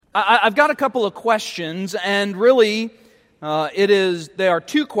I've got a couple of questions, and really they are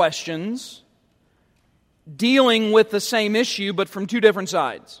two questions dealing with the same issue, but from two different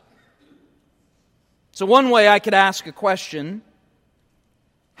sides. So one way I could ask a question: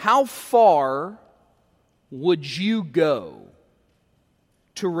 how far would you go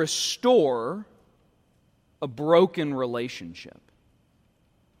to restore a broken relationship?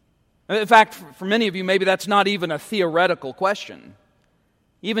 In fact, for many of you, maybe that's not even a theoretical question.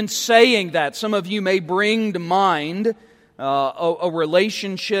 Even saying that, some of you may bring to mind a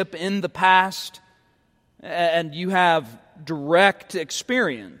relationship in the past, and you have direct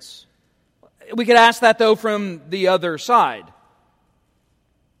experience. We could ask that, though, from the other side.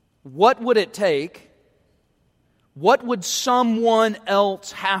 What would it take? What would someone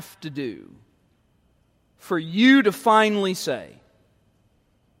else have to do for you to finally say,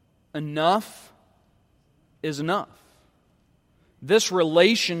 enough is enough? This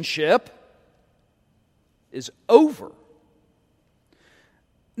relationship is over.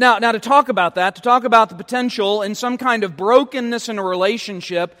 Now, to talk about that, to talk about the potential in some kind of brokenness in a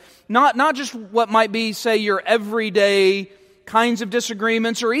relationship, not just what might be, say, your everyday kinds of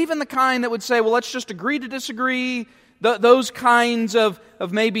disagreements, or even the kind that would say, well, let's just agree to disagree, those kinds of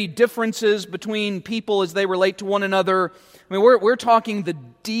maybe differences between people as they relate to one another. I mean, we're talking the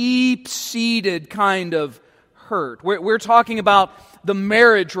deep-seated kind of hurt. We're talking about the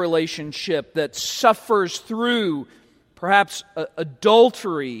marriage relationship that suffers through perhaps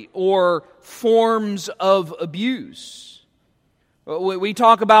adultery or forms of abuse. We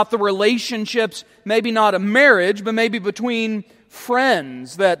talk about the relationships, maybe not a marriage, but maybe between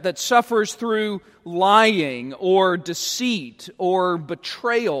friends that suffers through lying or deceit or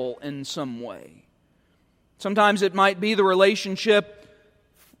betrayal in some way. Sometimes it might be the relationship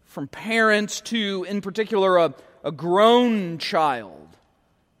from parents to, in particular, a grown child.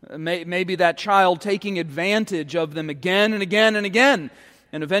 Maybe that child taking advantage of them again and again and again.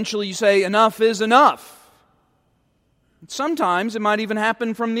 And eventually you say, enough is enough. Sometimes it might even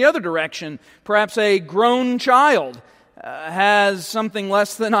happen from the other direction. Perhaps a grown child has something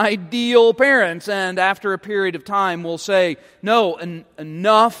less than ideal parents, and after a period of time will say, no,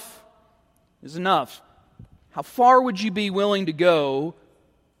 enough is enough. How far would you be willing to go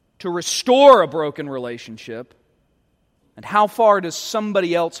to restore a broken relationship? And how far does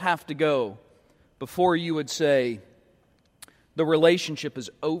somebody else have to go before you would say the relationship is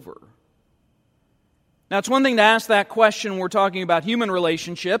over? Now, it's one thing to ask that question when we're talking about human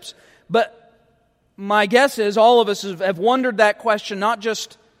relationships, but my guess is all of us have wondered that question not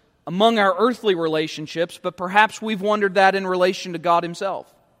just among our earthly relationships, but perhaps we've wondered that in relation to God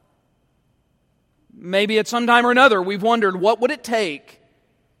Himself. Maybe at some time or another we've wondered, what would it take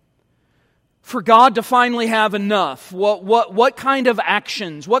for God to finally have enough? What kind of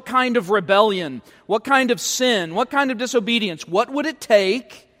actions, what kind of rebellion, what kind of sin, what kind of disobedience, what would it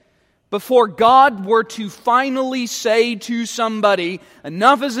take before God were to finally say to somebody,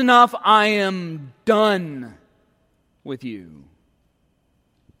 enough is enough, I am done with you?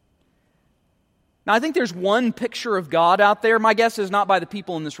 Now, I think there's one picture of God out there. My guess is not by the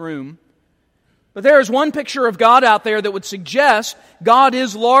people in this room. But there is one picture of God out there that would suggest God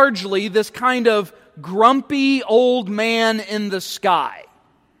is largely this kind of grumpy old man in the sky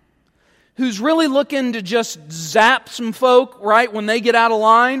who's really looking to just zap some folk right when they get out of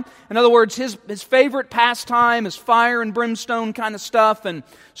line. In other words, his favorite pastime is fire and brimstone kind of stuff. And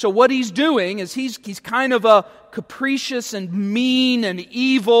so what he's doing is he's kind of a capricious and mean and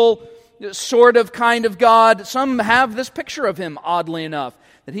evil sort of kind of God. Some have this picture of him, oddly enough,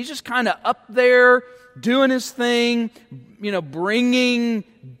 that he's just kind of up there doing his thing, bringing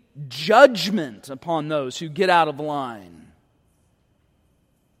judgment upon those who get out of line.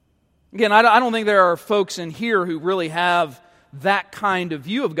 Again, I don't think there are folks in here who really have that kind of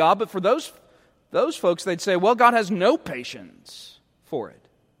view of God, but for those folks, they'd say, well, God has no patience for it.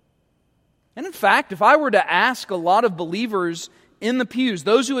 And in fact, if I were to ask a lot of believers in the pews,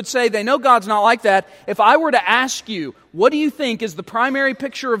 those who would say they know God's not like that, if I were to ask you, what do you think is the primary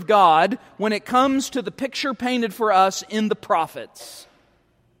picture of God when it comes to the picture painted for us in the prophets?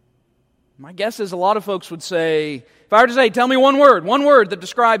 My guess is a lot of folks would say, if I were to say, tell me one word that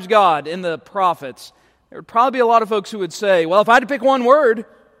describes God in the prophets, there would probably be a lot of folks who would say, well, if I had to pick one word,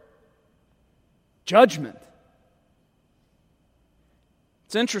 judgment.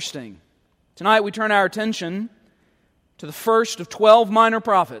 It's interesting. Tonight we turn our attention to the first of 12 minor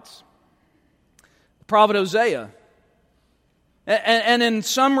prophets, the prophet Hosea. And in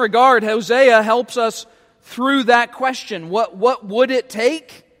some regard, Hosea helps us through that question. What would it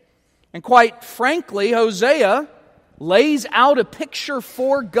take? And quite frankly, Hosea lays out a picture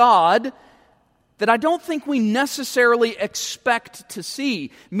for God that I don't think we necessarily expect to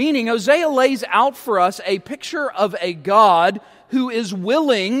see. Meaning, Hosea lays out for us a picture of a God who is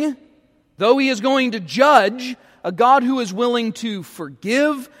willing, though He is going to judge, a God who is willing to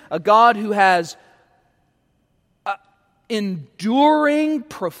forgive, a God who has enduring,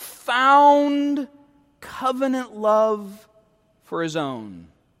 profound, covenant love for His own.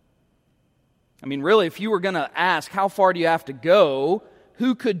 I mean, really, if you were going to ask, how far do you have to go?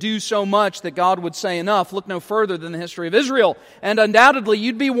 Who could do so much that God would say enough? Look no further than the history of Israel. And undoubtedly,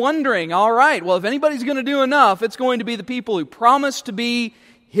 you'd be wondering, all right, well, if anybody's going to do enough, it's going to be the people who promised to be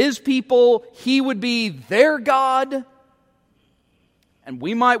His people. He would be their God. And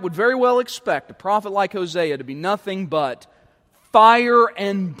we would very well expect a prophet like Hosea to be nothing but fire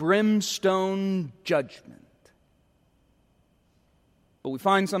and brimstone judgment. But we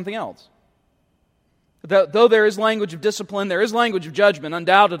find something else. Though there is language of discipline, there is language of judgment,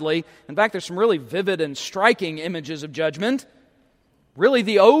 undoubtedly. In fact, there's some really vivid and striking images of judgment. Really,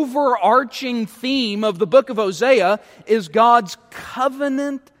 the overarching theme of the book of Hosea is God's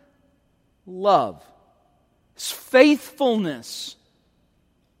covenant love, His faithfulness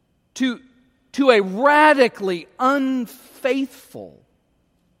to a radically unfaithful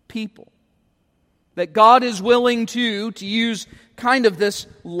people. That God is willing to use kind of this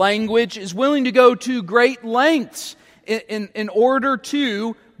language, is willing to go to great lengths in order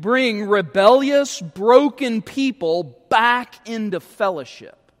to bring rebellious, broken people back into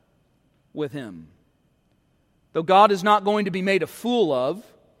fellowship with Him. Though God is not going to be made a fool of,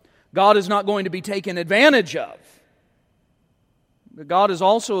 God is not going to be taken advantage of. But God is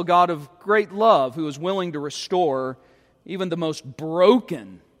also a God of great love who is willing to restore even the most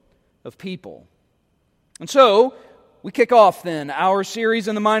broken of people. And so, we kick off then our series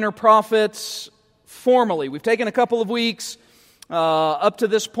in the Minor Prophets formally. We've taken a couple of weeks up to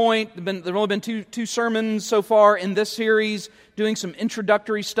this point. There have only been two sermons so far in this series, doing some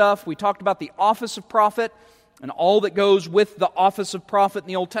introductory stuff. We talked about the office of prophet and all that goes with the office of prophet in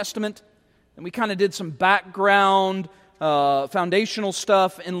the Old Testament. And we kind of did some background, foundational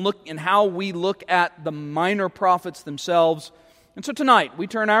stuff in how we look at the minor prophets themselves. And so tonight, we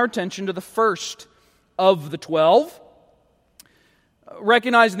turn our attention to the first of the 12.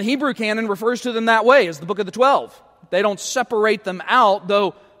 Recognizing the Hebrew canon refers to them that way, as the book of the 12. They don't separate them out,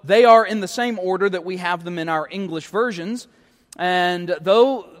 though they are in the same order that we have them in our English versions. And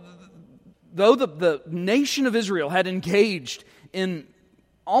though the nation of Israel had engaged in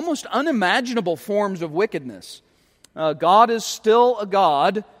almost unimaginable forms of wickedness, God is still a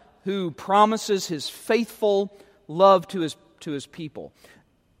God who promises His faithful love to His people.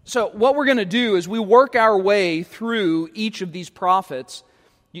 So what we're going to do is we work our way through each of these prophets.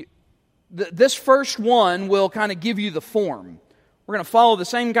 This first one will kind of give you the form. We're going to follow the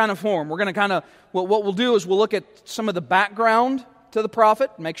same kind of form. We're going to what we'll do is we'll look at some of the background to the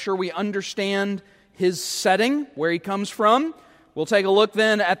prophet, make sure we understand his setting, where he comes from. We'll take a look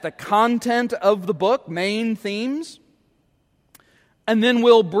then at the content of the book, main themes, and then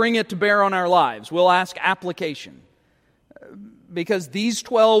we'll bring it to bear on our lives. We'll ask application. Because these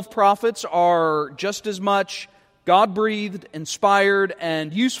 12 prophets are just as much God-breathed, inspired,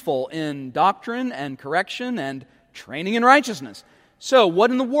 and useful in doctrine and correction and training in righteousness. So,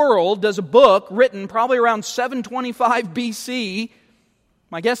 what in the world does a book written probably around 725 BC,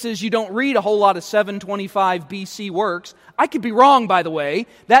 my guess is you don't read a whole lot of 725 BC works. I could be wrong, by the way.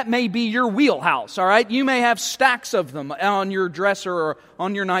 That may be your wheelhouse, all right? You may have stacks of them on your dresser or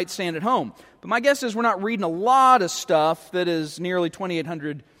on your nightstand at home. But my guess is we're not reading a lot of stuff that is nearly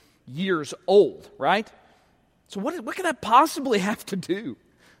 2,800 years old, right? So what could that possibly have to do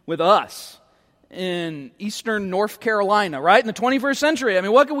with us in eastern North Carolina, right? In the 21st century. I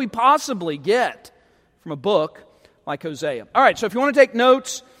mean, what could we possibly get from a book like Hosea? All right, so if you want to take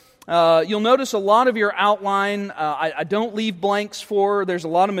notes, you'll notice a lot of your outline. I don't leave blanks for. There's a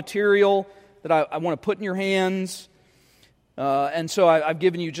lot of material that I want to put in your hands. And so I've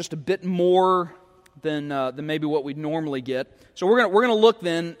given you just a bit more than maybe what we'd normally get. So we're going to look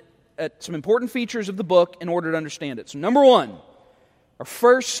then at some important features of the book in order to understand it. So number one, our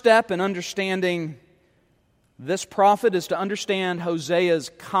first step in understanding this prophet is to understand Hosea's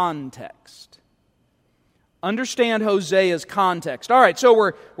context. Understand Hosea's context. All right,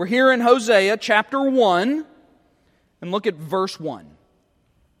 so we're here in Hosea chapter 1, and look at verse 1.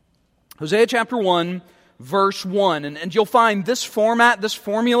 Hosea chapter 1, verse 1. And you'll find this format, this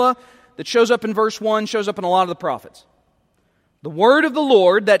formula that shows up in verse 1, shows up in a lot of the prophets. The word of the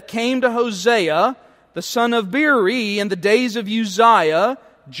Lord that came to Hosea, the son of Beeri, in the days of Uzziah,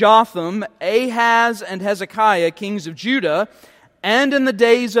 Jotham, Ahaz, and Hezekiah, kings of Judah, and in the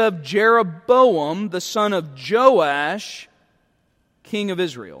days of Jeroboam, the son of Joash, king of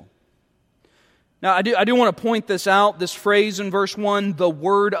Israel. Now, I do want to point this out, this phrase in verse 1, the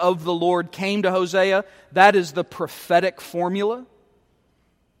word of the Lord came to Hosea. That is the prophetic formula.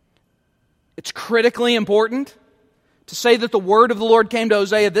 It's critically important to say that the word of the Lord came to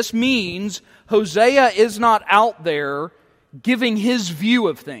Hosea. This means Hosea is not out there giving his view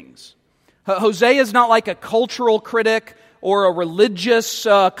of things. Hosea is not like a cultural critic or a religious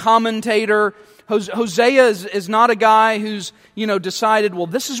commentator. Hosea is not a guy who's, decided, well,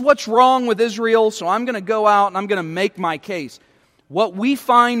 this is what's wrong with Israel, so I'm going to go out and I'm going to make my case. What we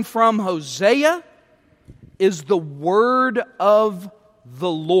find from Hosea is the word of the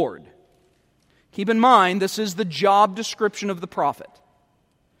Lord. Keep in mind, this is the job description of the prophet.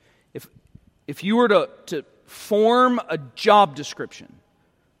 If you were to form a job description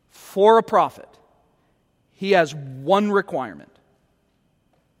for a prophet, he has one requirement.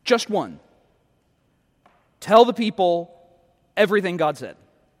 Just one. Tell the people everything God said.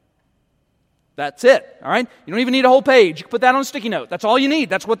 That's it, all right? You don't even need a whole page. You can put that on a sticky note. That's all you need.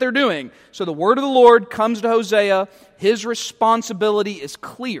 That's what they're doing. So the word of the Lord comes to Hosea. His responsibility is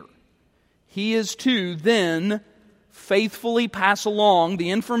clear. He is to then faithfully pass along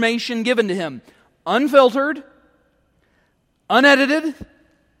the information given to him, unfiltered, unedited,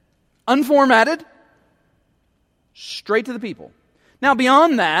 unformatted, straight to the people. Now,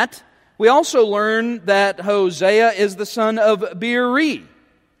 beyond that, we also learn that Hosea is the son of Beeri.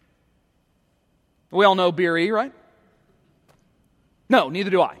 We all know Beeri, right? No,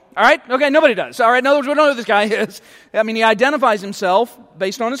 neither do I. All right? Okay, nobody does. All right, in other words, we don't know who this guy is. I mean, he identifies himself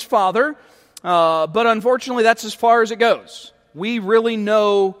based on his father, but unfortunately, that's as far as it goes. We really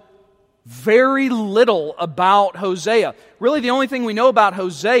know very little about Hosea. Really, the only thing we know about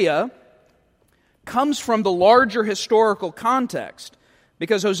Hosea comes from the larger historical context,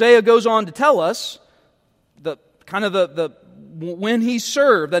 because Hosea goes on to tell us when he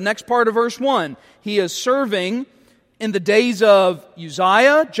served. The next part of verse 1, he is serving in the days of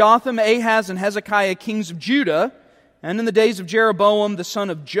Uzziah, Jotham, Ahaz, and Hezekiah, kings of Judah, and in the days of Jeroboam, the son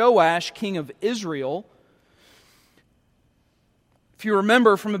of Joash, king of Israel. If you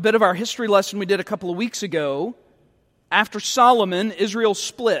remember from a bit of our history lesson we did a couple of weeks ago, after Solomon, Israel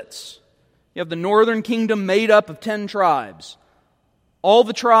splits. You have the northern kingdom made up of 10 tribes. All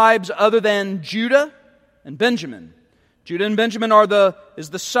the tribes other than Judah and Benjamin. Judah and Benjamin is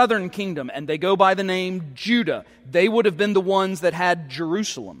the southern kingdom, and they go by the name Judah. They would have been the ones that had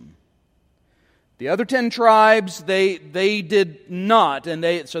Jerusalem. The other 10 tribes, they did not,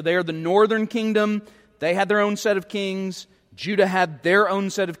 and so they are the northern kingdom. They had their own set of kings. Judah had their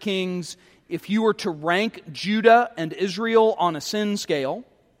own set of kings. If you were to rank Judah and Israel on a sin scale,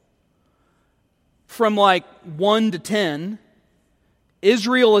 from like 1 to 10,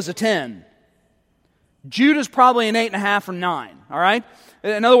 Israel is a 10. Judah's probably an 8.5 or 9, all right?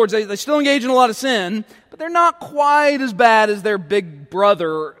 In other words, they still engage in a lot of sin, but they're not quite as bad as their big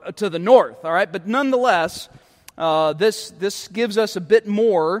brother to the north, all right? But nonetheless, this gives us a bit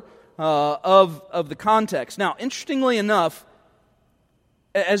more of the context. Now, interestingly enough,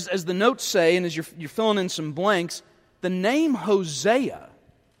 as the notes say, and as you're filling in some blanks, the name Hosea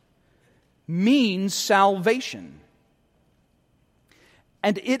means salvation.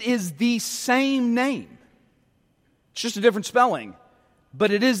 And it is the same name. It's just a different spelling.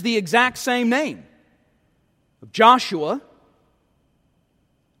 But it is the exact same name of Joshua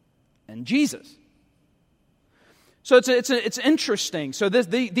and Jesus. So it's interesting. So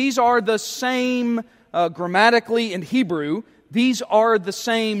these are the same, grammatically in Hebrew, these are the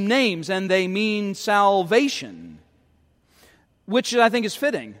same names, and they mean salvation. Which I think is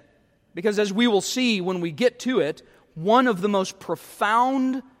fitting. Because as we will see when we get to it, one of the most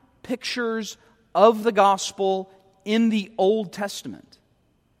profound pictures of the gospel in the Old Testament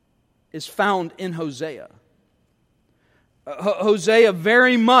is found in Hosea. Hosea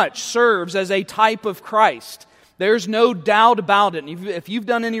very much serves as a type of Christ. There's no doubt about it. And if you've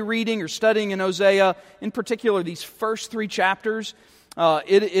done any reading or studying in Hosea, in particular these first 3 chapters,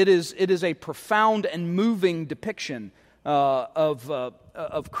 it is a profound and moving depiction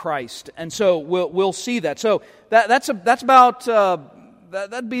of Christ, and so we'll see that. So that's about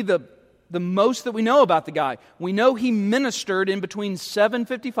that'd be the most that we know about the guy. We know he ministered in between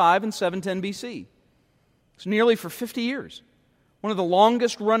 755 and 710 BC. It's nearly for 50 years. One of the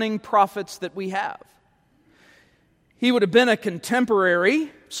longest running prophets that we have. He would have been a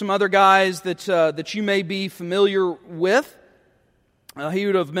contemporary, some other guys that you may be familiar with. He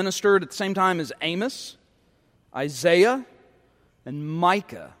would have ministered at the same time as Amos, Isaiah, and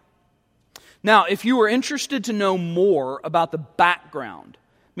Micah. Now, if you are interested to know more about the background,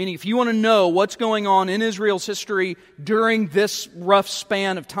 meaning if you want to know what's going on in Israel's history during this rough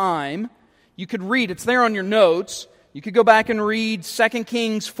span of time, you could read, it's there on your notes, you could go back and read 2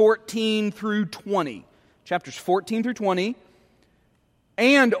 Kings 14 through 20, chapters 14 through 20,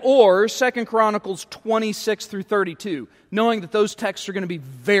 and or 2 Chronicles 26 through 32, knowing that those texts are going to be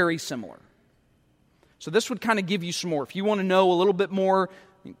very similar. So this would kind of give you some more. If you want to know a little bit more,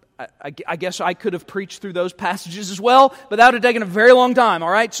 I guess I could have preached through those passages as well, but that would have taken a very long time, all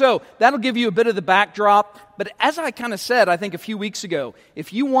right? So that'll give you a bit of the backdrop. But as I kind of said, I think a few weeks ago,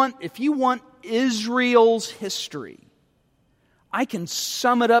 if you want Israel's history, I can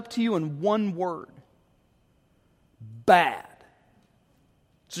sum it up to you in one word. Bad.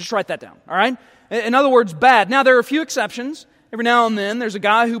 So just write that down, all right? In other words, bad. Now, there are a few exceptions. Every now and then, there's a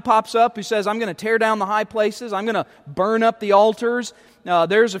guy who pops up who says, I'm going to tear down the high places. I'm going to burn up the altars.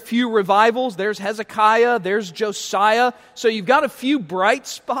 There's a few revivals. There's Hezekiah. There's Josiah. So you've got a few bright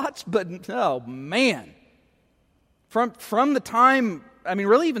spots, but oh man. From the time,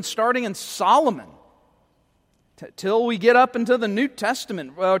 really even starting in Solomon, till we get up into the New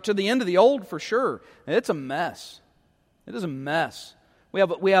Testament, to the end of the Old for sure, it's a mess. It is a mess.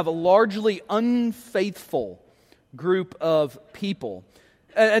 We have a largely unfaithful group of people.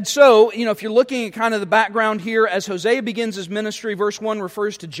 And so, if you're looking at kind of the background here, as Hosea begins his ministry, verse 1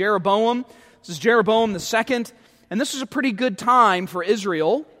 refers to Jeroboam. This is Jeroboam the second. And this is a pretty good time for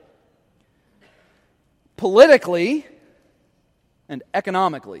Israel, politically and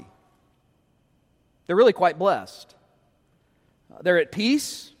economically. They're really quite blessed. They're at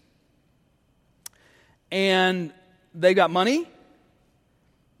peace, and they got money,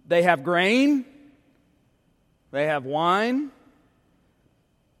 they have grain, they have wine,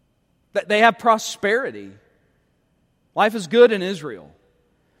 they have prosperity. Life is good in Israel.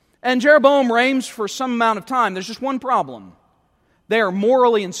 And Jeroboam reigns for some amount of time. There's just one problem. They are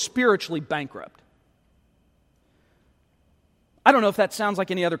morally and spiritually bankrupt. I don't know if that sounds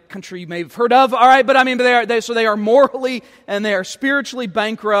like any other country you may have heard of, all right, but they are morally and they are spiritually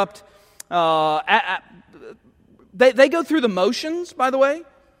bankrupt. They go through the motions, by the way.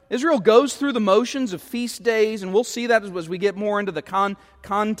 Israel goes through the motions of feast days, and we'll see that as we get more into the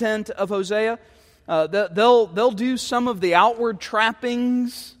content of Hosea. They'll do some of the outward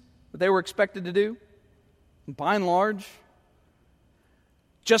trappings that they were expected to do, by and large.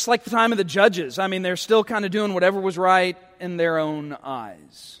 Just like the time of the judges. They're still kind of doing whatever was right in their own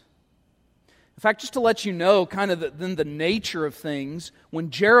eyes. In fact, just to let you know kind of the nature of things,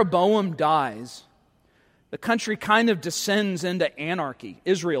 when Jeroboam dies, the country kind of descends into anarchy.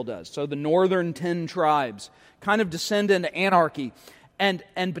 Israel does. So the northern 10 tribes kind of descend into anarchy. And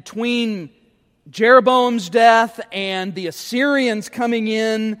between Jeroboam's death and the Assyrians coming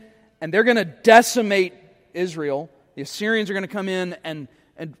in, and they're going to decimate Israel. The Assyrians are going to come in and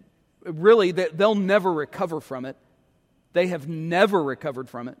really they'll never recover from it. They have never recovered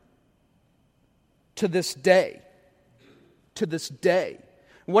from it. To this day. To this day.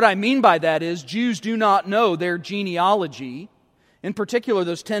 What I mean by that is Jews do not know their genealogy, in particular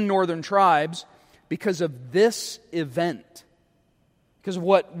those 10 northern tribes, because of this event. Because of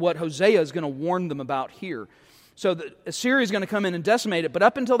what Hosea is going to warn them about here. So Assyria is going to come in and decimate it. But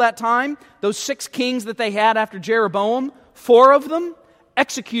up until that time, those 6 kings that they had after Jeroboam, 4 of them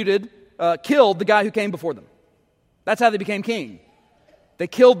killed the guy who came before them. That's how they became king. They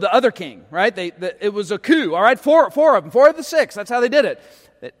killed the other king, right? It was a coup, all right? 4 of them, 4 of the 6. That's how they did it.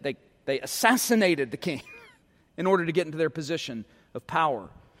 They assassinated the king in order to get into their position of power.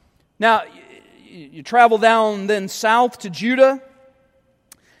 Now, you travel down then south to Judah,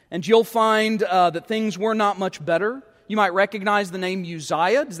 and you'll find that things were not much better. You might recognize the name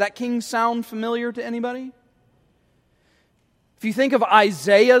Uzziah. Does that king sound familiar to anybody? If you think of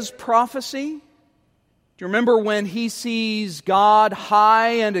Isaiah's prophecy, do you remember when he sees God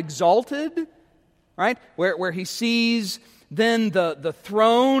high and exalted? Right? Where he sees then the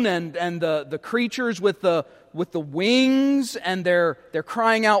throne and the creatures with the wings, and they're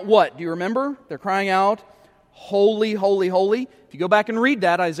crying out what? Do you remember? They're crying out, holy, holy, holy. If you go back and read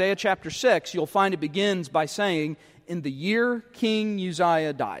that, Isaiah chapter 6, you'll find it begins by saying, in the year King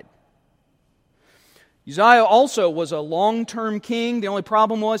Uzziah died. Uzziah also was a long-term king. The only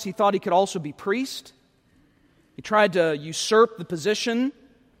problem was he thought he could also be priest. He tried to usurp the position.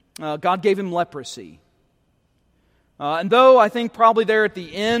 God gave him leprosy. And though I think probably there at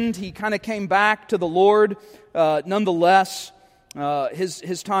the end he kind of came back to the Lord, nonetheless,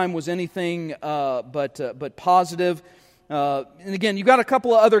 his time was anything but positive. And again, you've got a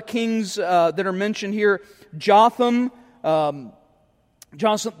couple of other kings that are mentioned here. Jotham,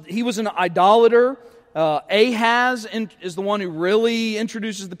 He was an idolater. Ahaz is the one who really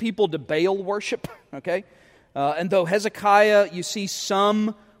introduces the people to Baal worship. Okay, and though Hezekiah, you see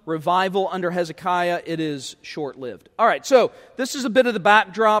some revival under Hezekiah, it is short-lived. All right, so this is a bit of the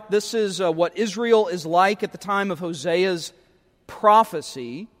backdrop. This is what Israel is like at the time of Hosea's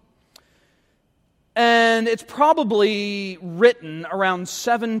prophecy. And it's probably written around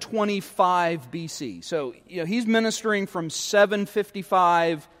 725 BC. So, he's ministering from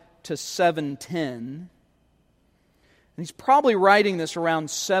 755 to 710. And he's probably writing this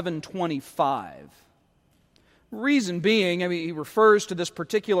around 725. Reason being, he refers to this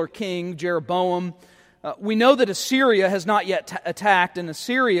particular king, Jeroboam. We know that Assyria has not yet attacked, and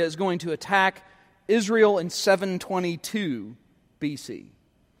Assyria is going to attack Israel in 722 BC.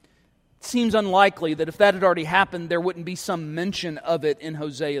 It seems unlikely that if that had already happened, there wouldn't be some mention of it in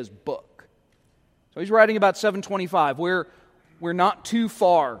Hosea's book. So he's writing about 725. We're not too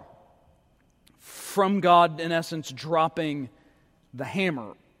far from God, in essence, dropping the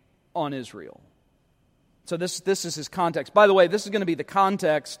hammer on Israel. So this is his context. By the way, this is going to be the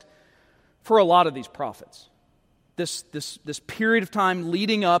context for a lot of these prophets. This period of time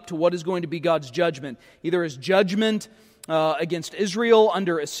leading up to what is going to be God's judgment. Either his judgment against Israel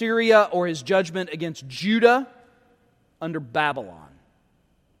under Assyria, or his judgment against Judah under Babylon.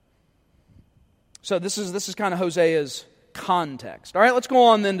 So this is kind of Hosea's context. All right, let's go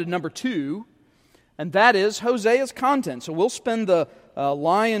on then to number 2, and that is Hosea's content. So we'll spend the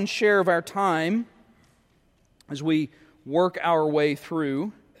lion's share of our time as we work our way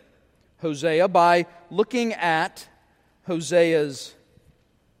through Hosea by looking at Hosea's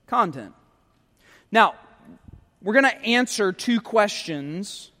content. Now, we're going to answer 2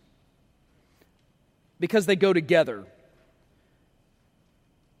 questions because they go together.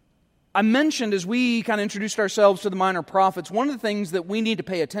 I mentioned as we kind of introduced ourselves to the minor prophets, one of the things that we need to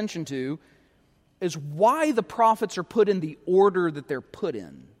pay attention to is why the prophets are put in the order that they're put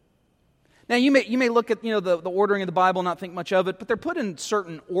in. Now, you may look at the ordering of the Bible and not think much of it, but they're put in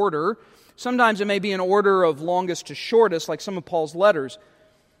certain order. Sometimes it may be in order of longest to shortest, like some of Paul's letters.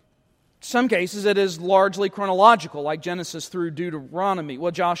 Some cases it is largely chronological, like Genesis through Deuteronomy.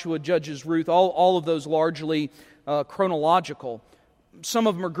 Well, Joshua, Judges, Ruth, all of those largely chronological. Some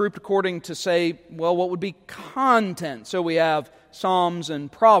of them are grouped according to, say, well, what would be content. So we have Psalms and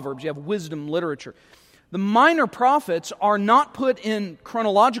Proverbs. You have wisdom literature. The minor prophets are not put in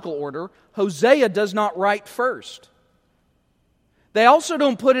chronological order. Hosea does not write first. They also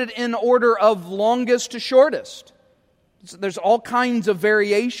don't put it in order of longest to shortest. There's all kinds of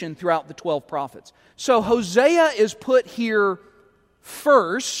variation throughout the 12 prophets. So Hosea is put here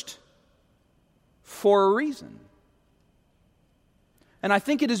first for a reason. And I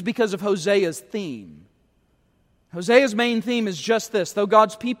think it is because of Hosea's theme. Hosea's main theme is just this: though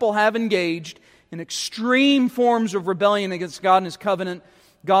God's people have engaged in extreme forms of rebellion against God and His covenant,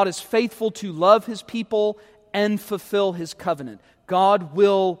 God is faithful to love His people and fulfill His covenant. God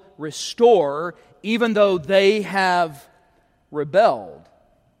will restore even though they have rebelled.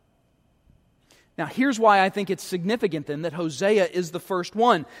 Now, here's why I think it's significant then that Hosea is the first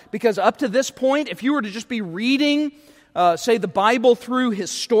one. Because up to this point, if you were to just be reading, say, the Bible through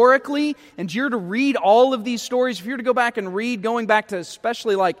historically, and you're to read all of these stories, if you were to go back and read, going back to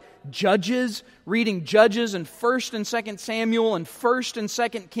especially like Judges, reading Judges and 1st and 2nd Samuel and 1st and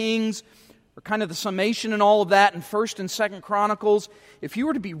 2nd Kings, or kind of the summation and all of that in 1st and 2nd Chronicles, if you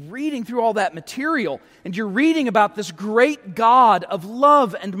were to be reading through all that material and you're reading about this great God of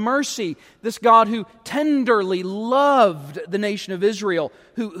love and mercy, this God who tenderly loved the nation of Israel,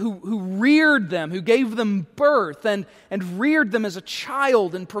 who reared them, who gave them birth and reared them as a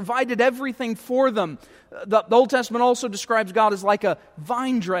child and provided everything for them. The Old Testament also describes God as like a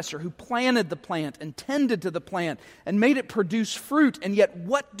vine dresser who planted the plant and tended to the plant and made it produce fruit. And yet,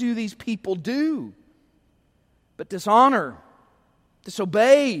 what do these people do? But dishonor,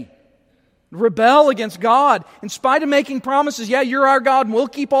 disobey, rebel against God. In spite of making promises, yeah, you're our God and we'll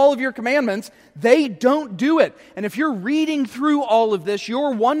keep all of your commandments, they don't do it. And if you're reading through all of this,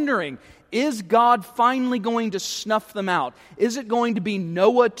 you're wondering, is God finally going to snuff them out? Is it going to be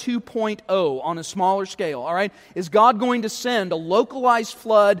Noah 2.0 on a smaller scale? All right? Is God going to send a localized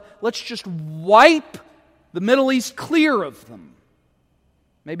flood? Let's just wipe the Middle East clear of them.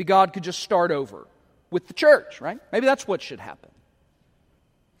 Maybe God could just start over with the church, right? Maybe that's what should happen.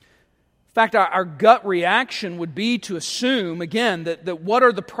 In fact, our gut reaction would be to assume, again, that what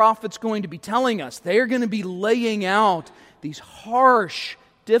are the prophets going to be telling us? They're going to be laying out these harsh,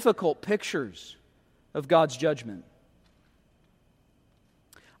 difficult pictures of God's judgment.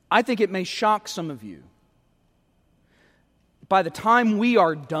 I think it may shock some of you. by the time we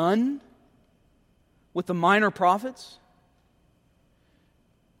are done with the minor prophets,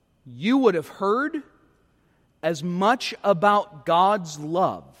 you would have heard as much about God's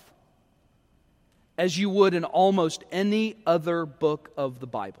love as you would in almost any other book of the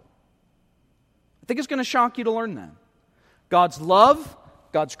Bible. I think it's going to shock you to learn that. God's love,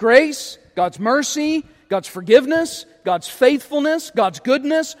 God's grace, God's mercy, God's forgiveness, God's faithfulness, God's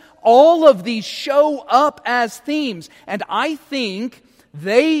goodness, all of these show up as themes. And I think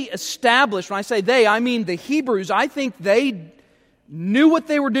they established, when I say they, I mean the Hebrews, I think they knew what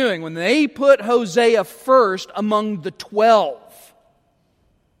they were doing when they put Hosea first among the 12.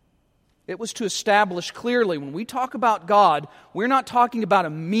 It was to establish clearly, when we talk about God, we're not talking about a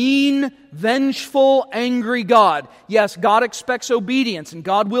mean, vengeful, angry God. Yes, God expects obedience and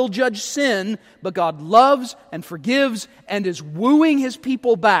God will judge sin, but God loves and forgives and is wooing His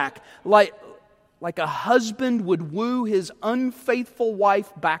people back like a husband would woo his unfaithful wife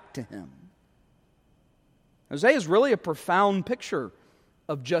back to him. Hosea is really a profound picture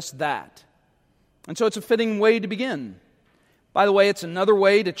of just that. And so it's a fitting way to begin. By the way, it's another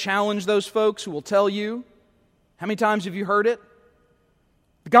way to challenge those folks who will tell you, how many times have you heard it?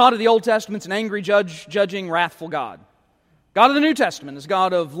 The God of the Old Testament's an angry judging, wrathful God. God of the New Testament is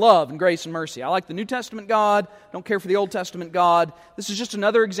God of love and grace and mercy. I like the New Testament God, don't care for the Old Testament God. This is just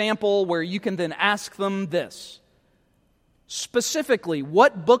another example where you can then ask them this. Specifically,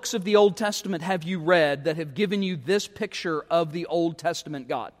 what books of the Old Testament have you read that have given you this picture of the Old Testament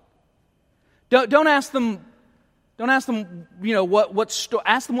God? Don't ask them. Don't ask them,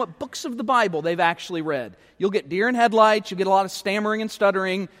 ask them what books of the Bible they've actually read. You'll get deer in headlights, you'll get a lot of stammering and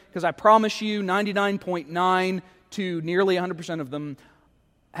stuttering, because I promise you 99.9 to nearly 100% of them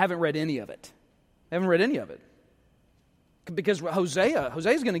haven't read any of it. They haven't read any of it. Because Hosea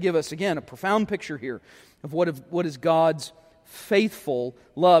is going to give us, again, a profound picture here of what is God's faithful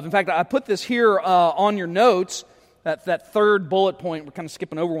love. In fact, I put this here on your notes, that third bullet point. We're kind of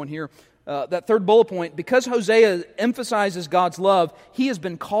skipping over one here. That third bullet point, because Hosea emphasizes God's love, he has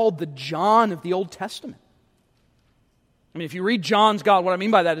been called the John of the Old Testament. I mean, if you read John's God, what I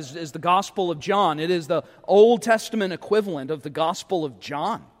mean by that is the Gospel of John. It is the Old Testament equivalent of the Gospel of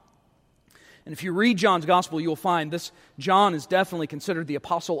John. And if you read John's Gospel, you'll find this John is definitely considered the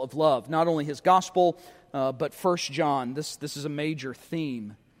apostle of love. Not only his Gospel, but 1 John. This is a major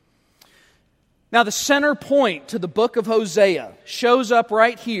theme. Now, the center point to the book of Hosea shows up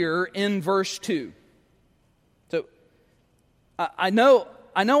right here in verse 2. So, I know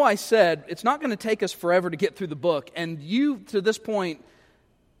I said it's not going to take us forever to get through the book, and you, to this point,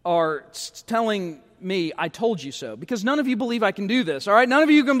 are telling me, I told you so, because none of you believe I can do this, all right? None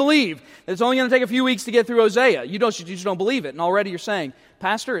of you can believe that it's only going to take a few weeks to get through Hosea. You just don't believe it, and already you're saying,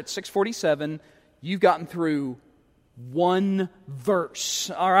 Pastor, it's 6:47, you've gotten through one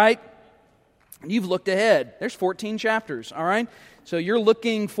verse, all right? You've looked ahead. There's 14 chapters, all right? So you're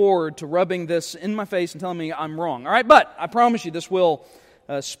looking forward to rubbing this in my face and telling me I'm wrong, all right? But I promise you this will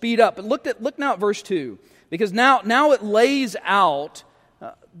speed up. But look now at verse 2, because now it lays out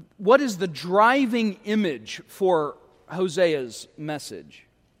what is the driving image for Hosea's message.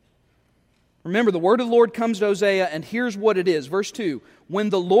 Remember, the word of the Lord comes to Hosea, and here's what it is. Verse 2,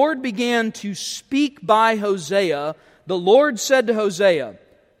 when the Lord began to speak by Hosea, the Lord said to Hosea,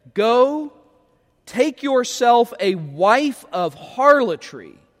 "Go, take yourself a wife of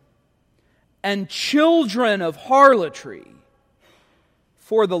harlotry and children of harlotry,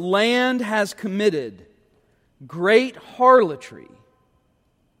 for the land has committed great harlotry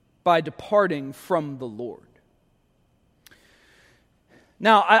by departing from the Lord."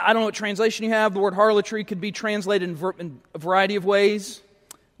 Now, I don't know what translation you have. The word harlotry could be translated in a variety of ways.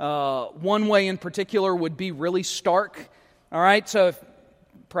 One way in particular would be really stark. All right, so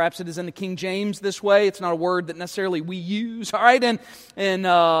perhaps it is in the King James this way. It's not a word that necessarily we use, all right, in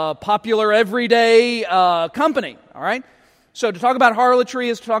popular everyday company, all right? So to talk about harlotry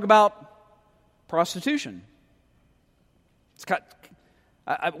is to talk about prostitution. It's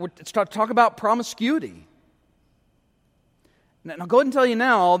to talk about promiscuity. Now, I'll go ahead and tell you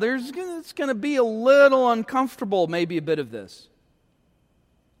now, it's going to be a little uncomfortable, maybe a bit of this.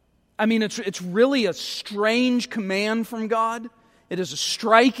 I mean, it's really a strange command from God. It is a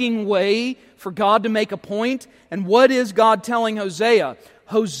striking way for God to make a point. And what is God telling Hosea?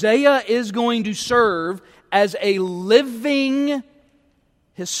 Hosea is going to serve as a living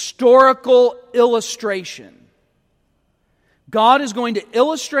historical illustration. God is going to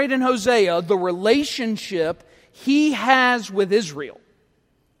illustrate in Hosea the relationship He has with Israel.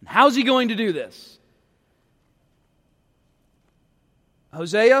 And how's He going to do this?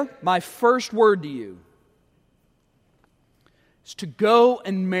 Hosea, my first word to you. is to go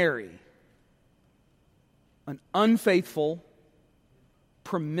and marry an unfaithful,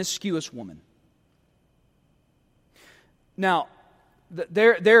 promiscuous woman. Now,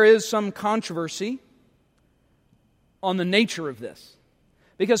 there is some controversy on the nature of this.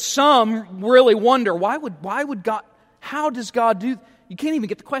 Because some really wonder, why would God, how does God do, you can't even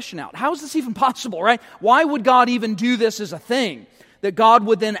get the question out. How is this even possible, right? Why would God even do this as a thing? That God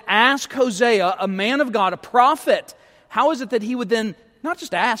would then ask Hosea, a man of God, a prophet, how is it that he would then, not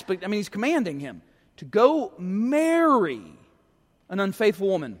just ask, but he's commanding him to go marry an unfaithful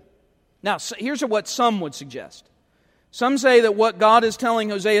woman. Now, here's what some would suggest. Some say that what God is telling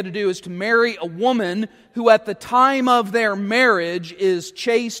Hosea to do is to marry a woman who at the time of their marriage is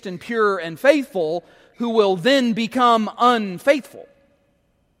chaste and pure and faithful, who will then become unfaithful.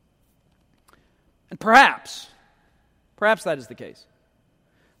 And perhaps that is the case.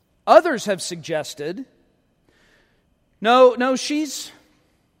 Others have suggested, no, she's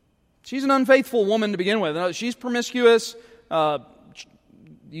an unfaithful woman to begin with. No, she's promiscuous.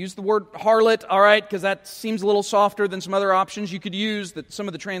 Use the word harlot, all right, because that seems a little softer than some other options you could use that some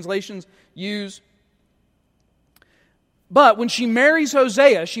of the translations use. But when she marries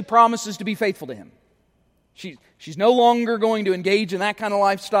Hosea, she promises to be faithful to him. She's no longer going to engage in that kind of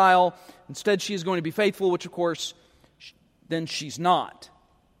lifestyle. Instead, she is going to be faithful, which of course, then she's not.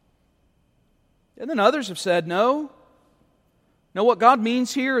 And then others have said, no, what God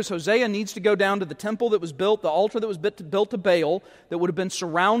means here is Hosea needs to go down to the temple that was built, the altar that was built to Baal, that would have been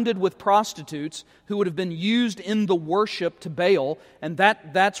surrounded with prostitutes who would have been used in the worship to Baal, and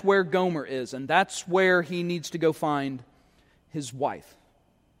that's where Gomer is, and that's where he needs to go find his wife,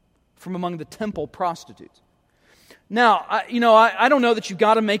 from among the temple prostitutes. Now, I don't know that you've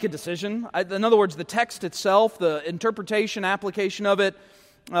got to make a decision. In other words, the text itself, the interpretation, application of it,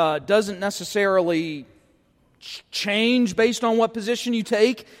 doesn't necessarily change based on what position you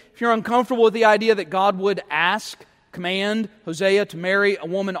take. If you're uncomfortable with the idea that God would command Hosea to marry a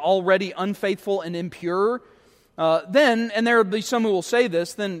woman already unfaithful and impure, then, and there will be some who will say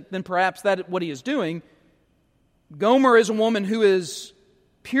this, then perhaps that what he is doing, Gomer is a woman who is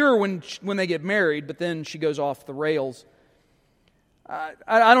pure when they get married, but then she goes off the rails.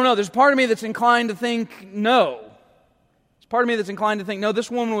 I don't know. There's a part of me that's inclined to think no. There's part of me that's inclined to think no, this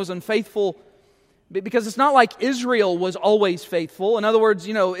woman was unfaithful, because it's not like Israel was always faithful. In other words,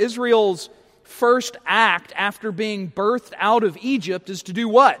 Israel's first act after being birthed out of Egypt is to do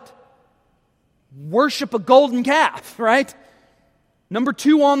what? Worship a golden calf, right? Number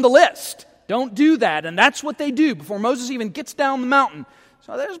 2 on the list. Don't do that. And that's what they do before Moses even gets down the mountain.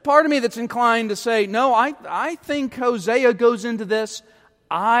 So there's part of me that's inclined to say, no, I think Hosea goes into this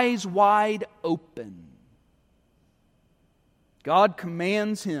eyes wide open. God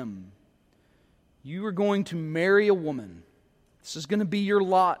commands him, you are going to marry a woman. This is going to be your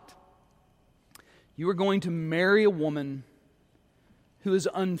lot. You are going to marry a woman who is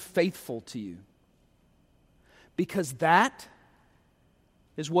unfaithful to you. Because that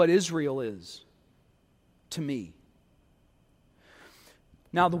is what Israel is to me.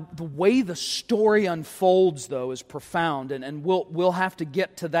 Now, the way the story unfolds, though, is profound, and we'll have to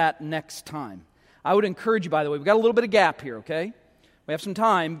get to that next time. I would encourage you, by the way, we've got a little bit of gap here, okay? We have some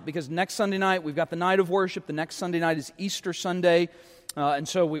time, because next Sunday night, we've got the night of worship. The next Sunday night is Easter Sunday, and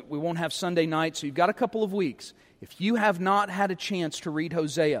so we won't have Sunday night, so you've got a couple of weeks. If you have not had a chance to read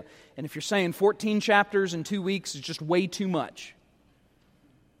Hosea, and if you're saying 14 chapters in 2 weeks is just way too much,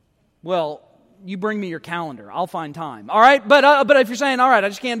 well, you bring me your calendar. I'll find time. All right? But if you're saying, all right, I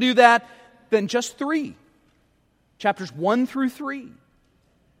just can't do that, then just 3. Chapters 1 through 3.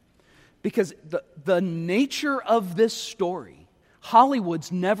 Because the nature of this story,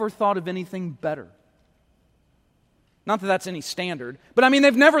 Hollywood's never thought of anything better. Not that that's any standard, but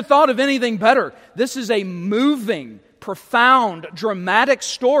they've never thought of anything better. This is a moving, profound, dramatic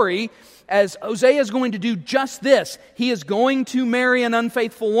story, as Hosea is going to do just this. He is going to marry an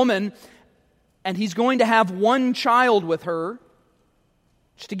unfaithful woman, and he's going to have one child with her.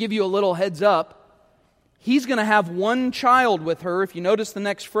 Just to give you a little heads up, he's going to have one child with her. If you notice the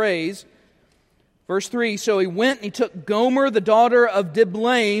next phrase, verse 3, so he went and he took Gomer, the daughter of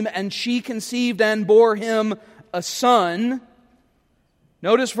Diblaim, and she conceived and bore him a son.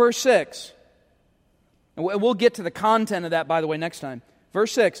 Notice verse 6. And we'll get to the content of that, by the way, next time.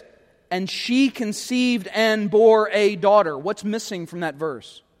 Verse 6, and she conceived and bore a daughter. What's missing from that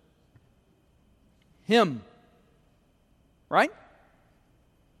verse? Him. Right?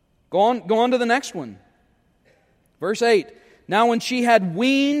 Go on to the next one. Verse 8, now when she had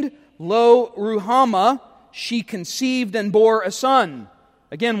weaned Lo Ruhamah, she conceived and bore a son.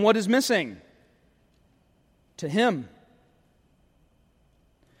 Again, what is missing? To him.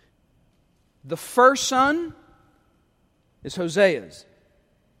 The first son is Hosea's.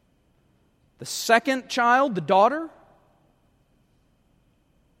 The second child, the daughter,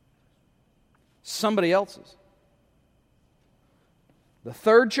 somebody else's. The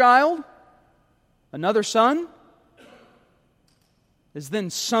third child, another son, is then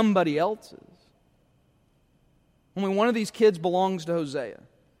somebody else's. Only one of these kids belongs to Hosea.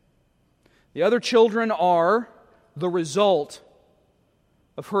 The other children are the result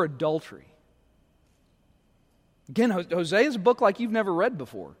of her adultery. Again, Hosea is a book like you've never read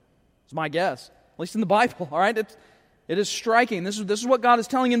before. It's my guess, at least in the Bible. All right, it is striking. This is what God is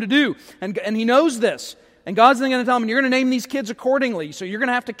telling him to do, and he knows this. And God's then going to tell him, you're going to name these kids accordingly. So you're going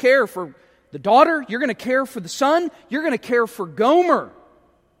to have to care for the daughter. You're going to care for the son. You're going to care for Gomer.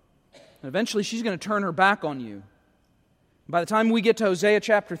 And eventually, she's going to turn her back on you. By the time we get to Hosea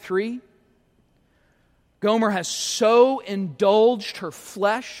chapter 3, Gomer has so indulged her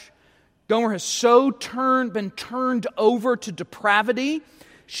flesh. Gomer has so been turned over to depravity.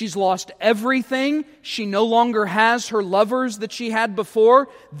 She's lost everything. She no longer has her lovers that she had before.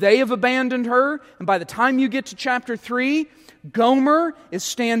 They have abandoned her. And by the time you get to chapter 3, Gomer is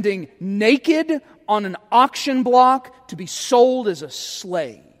standing naked on an auction block to be sold as a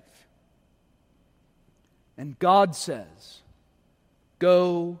slave. And God says,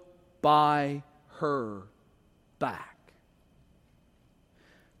 go buy her back.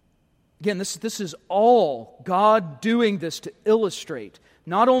 Again, this is all God doing this to illustrate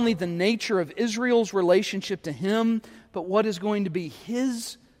not only the nature of Israel's relationship to Him, but what is going to be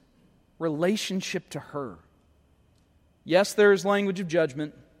His relationship to her. Yes, there is language of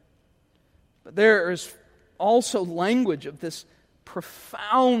judgment, but there is also language of this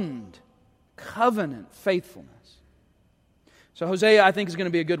profound covenant faithfulness. So Hosea, I think, is going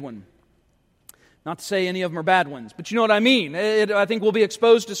to be a good one. Not to say any of them are bad ones, but you know what I mean. I think we'll be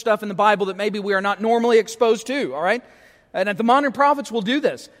exposed to stuff in the Bible that maybe we are not normally exposed to, all right? And the minor prophets will do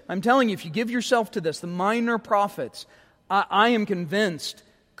this. I'm telling you, if you give yourself to this, the minor prophets, I am convinced,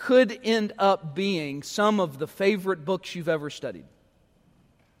 could end up being some of the favorite books you've ever studied.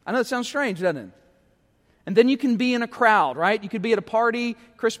 I know it sounds strange, doesn't it? And then you can be in a crowd, right? You could be at a party,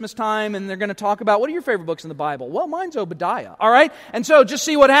 Christmas time, and they're going to talk about, what are your favorite books in the Bible? Well, mine's Obadiah, all right? And so just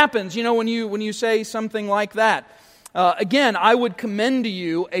see what happens, when you say something like that. Again, I would commend to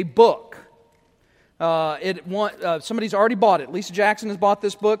you a book. Somebody's already bought it. Lisa Jackson has bought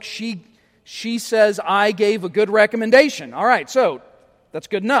this book. She says I gave a good recommendation. All right, so that's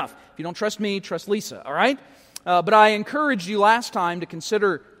good enough. If you don't trust me, trust Lisa, all right? But I encouraged you last time to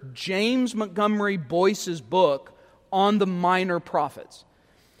consider James Montgomery Boyce's book on the minor prophets.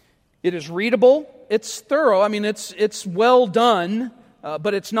 It is readable. It's thorough. I mean, it's well done,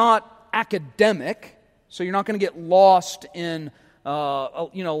 but it's not academic. So you're not going to get lost in a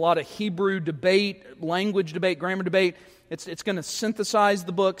lot of Hebrew debate, language debate, grammar debate. It's going to synthesize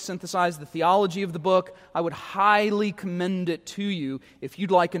the book, synthesize the theology of the book. I would highly commend it to you if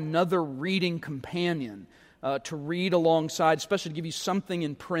you'd like another reading companion to read alongside, especially to give you something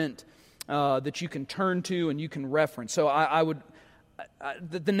in print that you can turn to and you can reference. So I would,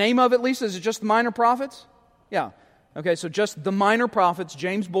 the name of it, Lisa, is it just The Minor Prophets? Yeah. Okay, so just The Minor Prophets,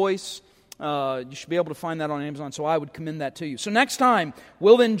 James Boyce. You should be able to find that on Amazon, so I would commend that to you. So next time,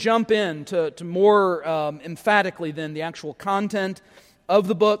 we'll then jump in to more emphatically than the actual content of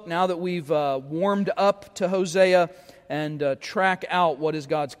the book, now that we've warmed up to Hosea, and track out what is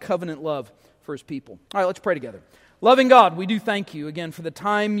God's covenant love for His people. All right, let's pray together. Loving God, we do thank You again for the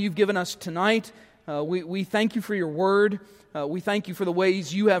time You've given us tonight. We thank You for Your Word. We thank You for the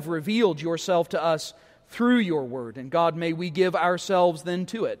ways You have revealed Yourself to us through Your Word. And God, may we give ourselves then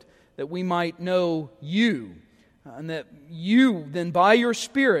to it, that we might know You, and that You then by Your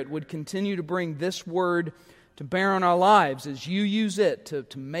Spirit would continue to bring this Word to bear on our lives as You use it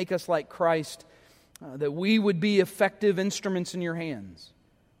to make us like Christ, that we would be effective instruments in Your hands.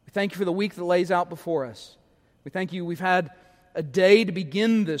 We thank You for the week that lays out before us. We thank You we've had a day to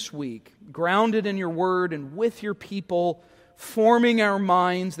begin this week, grounded in Your Word and with Your people, forming our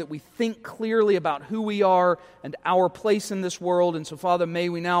minds that we think clearly about who we are and our place in this world. And so, Father, may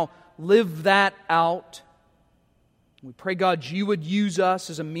we now live that out. We pray, God, You would use us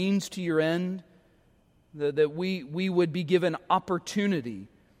as a means to Your end, that we would be given opportunity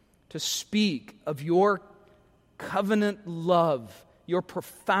to speak of Your covenant love, Your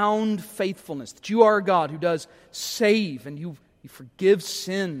profound faithfulness, that You are a God who does save and You forgive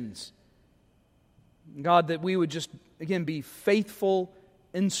sins. God, that we would just, again, be faithful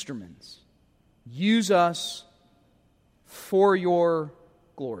instruments. Use us for Your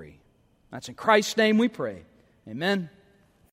glory. That's in Christ's name we pray. Amen.